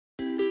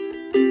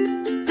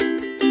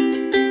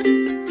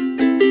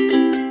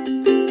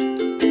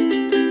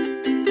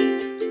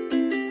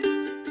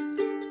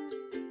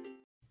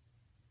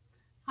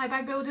Hi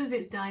bag builders,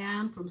 it's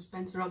Diane from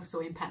Spencer Ogg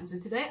Sewing Patterns,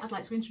 and today I'd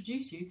like to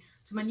introduce you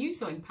to my new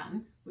sewing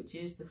pattern, which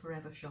is the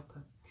Forever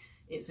Shopper.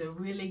 It's a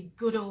really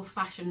good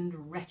old-fashioned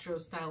retro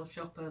style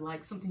shopper,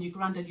 like something your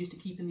granddad used to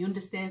keep in the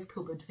understairs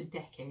cupboard for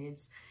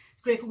decades.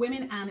 It's great for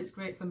women and it's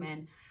great for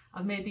men.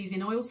 I've made these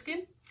in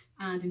oilskin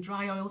and in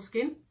dry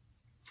oilskin,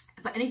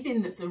 but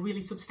anything that's a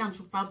really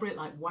substantial fabric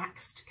like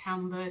waxed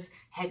canvas,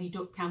 heavy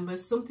duck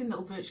canvas, something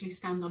that'll virtually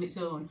stand on its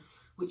own,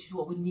 which is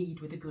what we need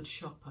with a good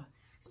shopper.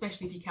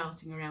 Especially if you're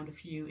carting around a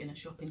few in a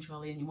shopping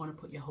trolley and you want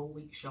to put your whole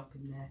week's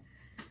shopping there.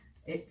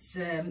 It's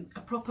a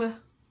proper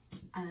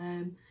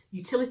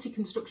utility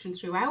construction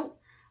throughout.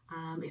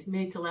 It's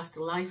made to last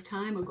a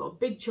lifetime. I've got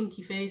big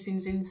chunky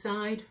facings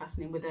inside,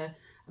 fastening with a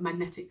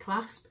magnetic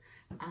clasp.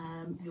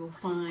 You'll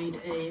find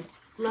a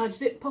large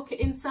zip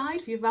pocket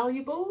inside for your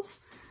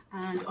valuables,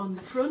 and on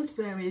the front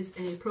there is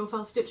a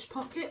profile stitched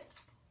pocket,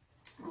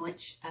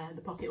 which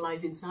the pocket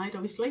lies inside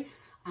obviously,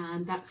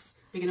 and that's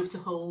big enough to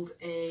hold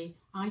a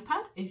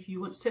iPad if you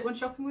want to take one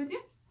shopping with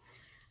you.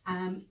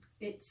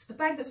 It's a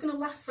bag that's going to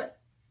last for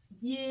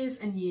years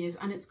and years,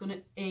 and it's going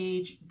to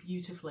age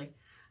beautifully,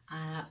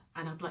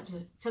 and I'd like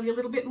to tell you a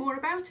little bit more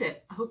about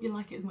it. I hope you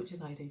like it as much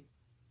as I do.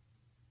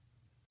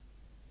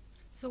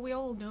 So we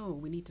all know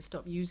we need to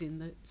stop using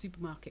the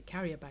supermarket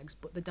carrier bags,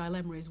 but the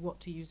dilemma is what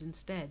to use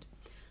instead.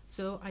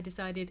 So I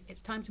decided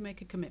it's time to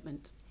make a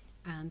commitment,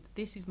 and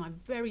this is my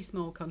very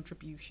small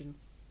contribution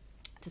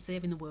to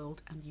saving the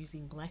world and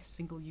using less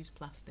single-use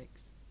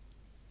plastics.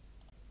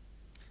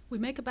 We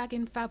make a bag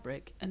in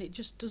fabric and it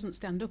just doesn't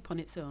stand up on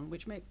its own,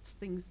 which makes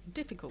things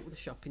difficult with a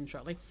shopping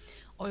trolley.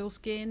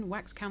 Oilskin,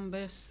 wax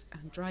canvas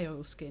and dry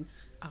oilskin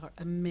are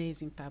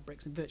amazing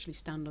fabrics and virtually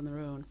stand on their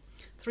own.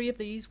 3 of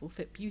these will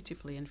fit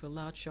beautifully into a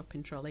large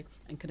shopping trolley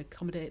and can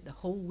accommodate the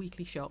whole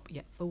weekly shop,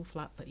 yet full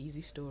flat for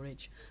easy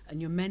storage. And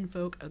your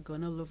menfolk are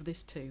gonna love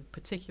this too,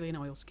 particularly in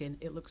oilskin.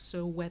 It looks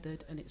so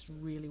weathered and it's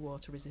really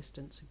water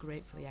resistant, so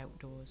great for the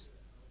outdoors.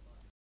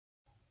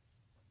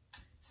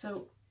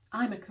 So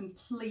I'm a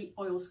complete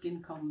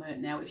oilskin convert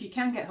now. If you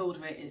can get hold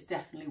of it, it's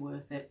definitely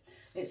worth it.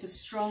 It's a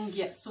strong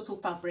yet subtle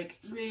fabric,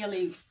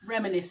 really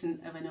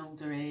reminiscent of an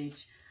older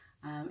age.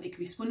 It can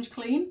be sponge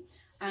clean,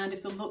 and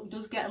if the look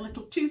does get a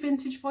little too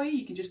vintage for you,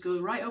 you can just go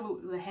right over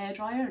with a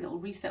hairdryer and it'll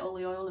reset all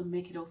the oil and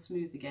make it all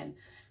smooth again.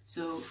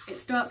 So it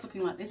starts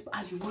looking like this, but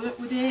as you work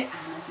with it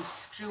and as you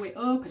screw it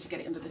up, as you get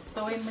it under the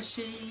sewing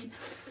machine,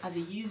 as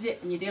you use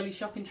it in your daily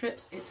shopping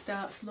trips, it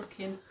starts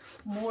looking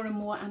more and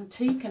more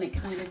antique, and it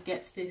kind of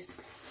gets this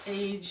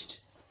aged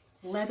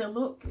leather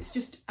look. It's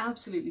just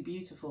absolutely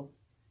beautiful.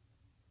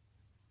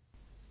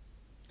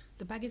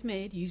 The bag is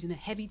made using a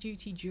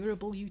heavy-duty,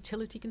 durable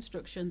utility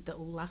construction that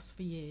will last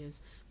for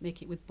years.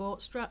 Make it with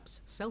bought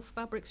straps,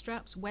 self-fabric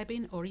straps,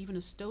 webbing, or even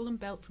a stolen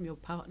belt from your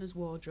partner's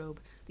wardrobe.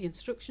 The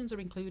instructions are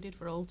included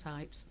for all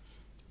types.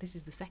 This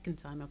is the second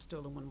time I've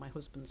stolen one of my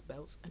husband's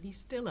belts, and he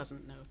still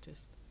hasn't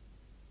noticed.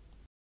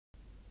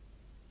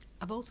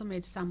 I've also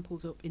made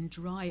samples up in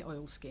dry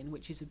oilskin,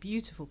 which is a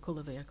beautiful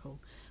colour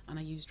vehicle, and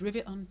I used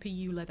rivet-on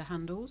PU leather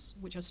handles,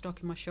 which I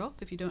stock in my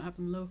shop if you don't have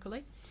them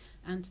locally,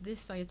 and to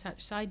this I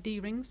attach side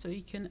D-rings so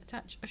you can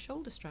attach a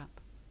shoulder strap.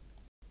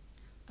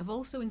 I've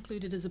also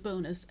included as a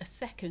bonus a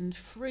second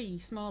free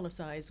smaller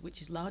size,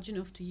 which is large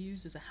enough to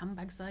use as a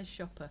handbag size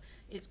shopper.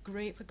 It's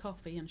great for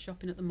coffee and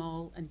shopping at the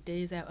mall and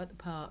days out at the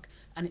park,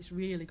 and it's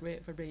really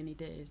great for rainy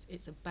days.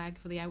 It's a bag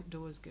for the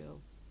outdoors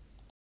girl.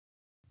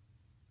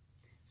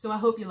 So I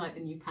hope you like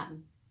the new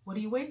pattern. What are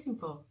you waiting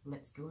for?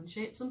 Let's go and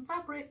shape some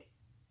fabric.